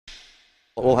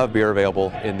We'll have beer available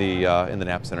in the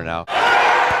Knapp Center now.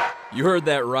 You heard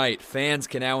that right. Fans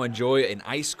can now enjoy an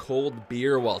ice-cold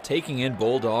beer while taking in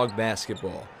Bulldog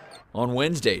basketball. On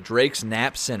Wednesday, Drake's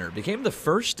Knapp Center became the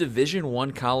first Division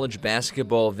I college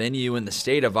basketball venue in the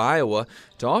state of Iowa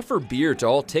to offer beer to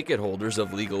all ticket holders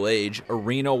of legal age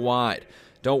arena-wide.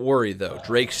 Don't worry, though.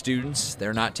 Drake students,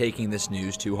 they're not taking this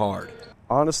news too hard.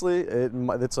 Honestly,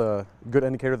 it's a good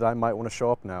indicator that I might want to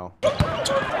show up now. It's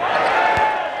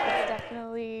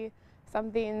definitely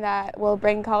something that will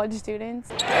bring college students.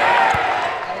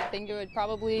 I think it would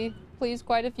probably please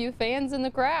quite a few fans in the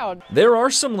crowd. There are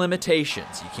some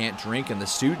limitations. You can't drink in the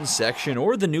student section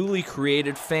or the newly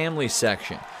created family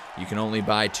section. You can only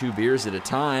buy 2 beers at a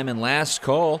time, and last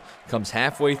call comes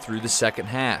halfway through the second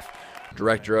half.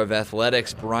 Director of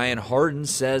Athletics Brian Harden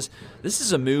says this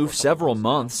is a move several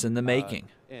months in the making.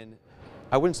 And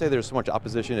I wouldn't say there's so much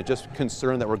opposition, it's just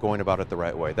concern that we're going about it the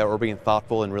right way, that we're being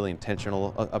thoughtful and really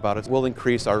intentional about it. We'll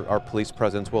increase our police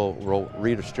presence, we'll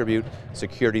redistribute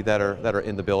security that are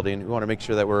in the building. We want to make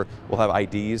sure that we'll have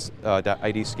IDs,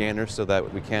 ID scanners so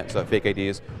that fake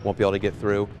IDs won't be able to get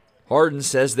through. Harden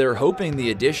says they're hoping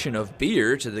the addition of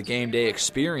beer to the game day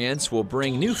experience will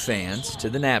bring new fans to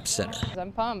the Knapp Center.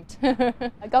 I'm pumped.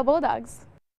 Go Bulldogs!